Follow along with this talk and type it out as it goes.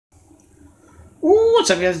Ooh, what's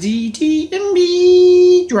up, guys?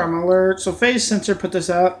 DTMP drama alert. So Faze Censor put this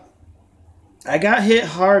out. I got hit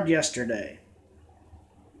hard yesterday.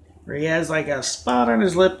 Where he has like a spot on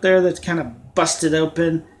his lip there that's kind of busted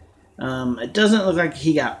open. It doesn't look like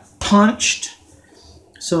he got punched.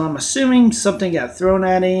 So I'm assuming something got thrown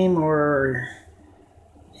at him, or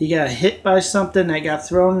he got hit by something that got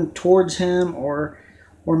thrown towards him, or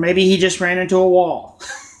maybe he just ran into a wall.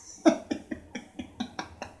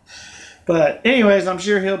 But anyways, I'm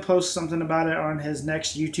sure he'll post something about it on his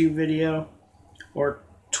next YouTube video, or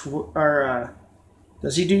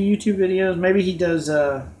does he do YouTube videos? Maybe he does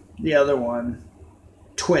the other one,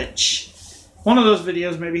 Twitch. One of those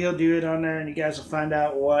videos, maybe he'll do it on there, and you guys will find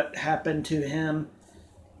out what happened to him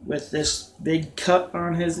with this big cut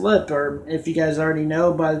on his lip. Or if you guys already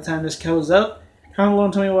know by the time this goes up, comment below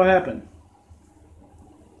and tell me what happened.